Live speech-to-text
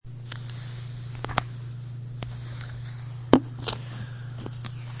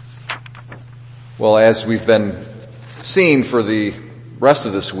Well, as we've been seeing for the rest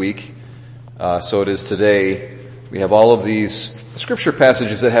of this week, so it is today, we have all of these scripture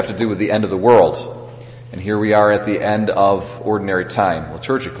passages that have to do with the end of the world. And here we are at the end of ordinary time,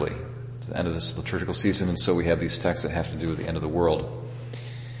 liturgically. It's the end of this liturgical season, and so we have these texts that have to do with the end of the world.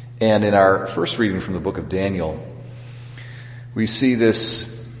 And in our first reading from the book of Daniel, we see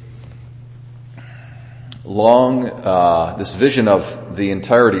this this vision of the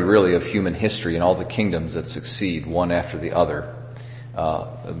entirety, really, of human history and all the kingdoms that succeed one after the other.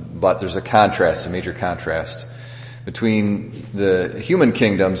 But there's a major contrast between the human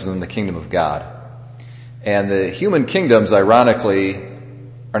kingdoms and the kingdom of God. And the human kingdoms, ironically,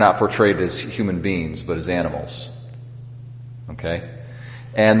 are not portrayed as human beings, but as animals. Okay?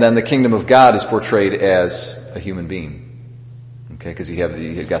 And then the kingdom of God is portrayed as a human being. Okay, because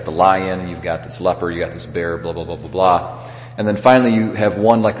you've got the lion, you've got this leper, you got this bear, blah, blah, blah, blah, blah. And then finally you have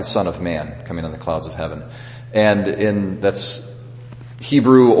one like the Son of Man coming on the clouds of heaven. And that's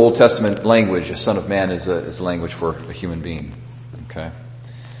Hebrew Old Testament language. A Son of Man is language for a human being. Okay?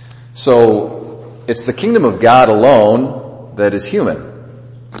 So it's the kingdom of God alone that is human.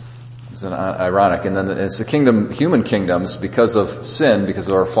 It's ironic. And then it's the human kingdoms, because of sin, because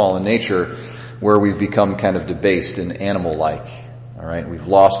of our fallen nature, where we've become kind of debased and animal-like. All right, we've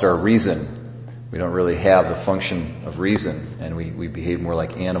lost our reason. We don't really have the function of reason, and we behave more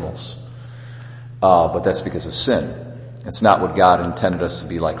like animals. But that's because of sin. It's not what God intended us to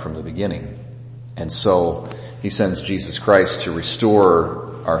be like from the beginning. And so He sends Jesus Christ to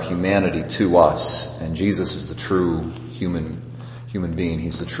restore our humanity to us. And Jesus is the true human being.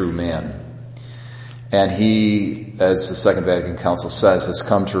 He's the true man. And He, as the Second Vatican Council says, has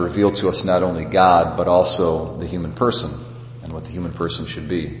come to reveal to us not only God, but also the human person and what the human person should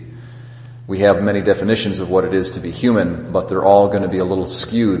be. We have many definitions of what it is to be human, but they're all going to be a little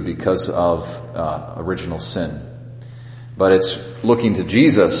skewed because of original sin. But it's looking to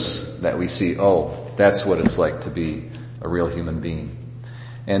Jesus that we see, that's what it's like to be a real human being.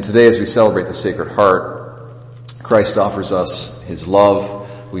 And today, as we celebrate the Sacred Heart, Christ offers us His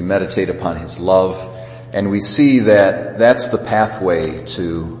love. We meditate upon His love. And we see that that's the pathway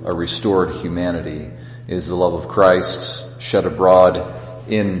to a restored humanity, is the love of Christ shed abroad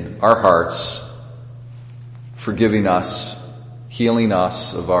in our hearts, forgiving us, healing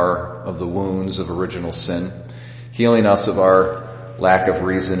us of the wounds of original sin, healing us of our lack of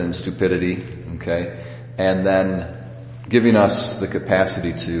reason and stupidity, okay? And then giving us the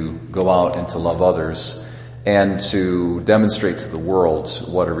capacity to go out and to love others and to demonstrate to the world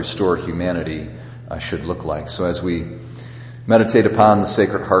what a restored humanity should look like. So as we meditate upon the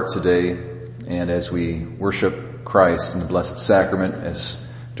Sacred Heart today, and as we worship Christ in the Blessed Sacrament, as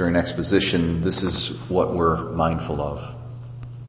during exposition, this is what we're mindful of.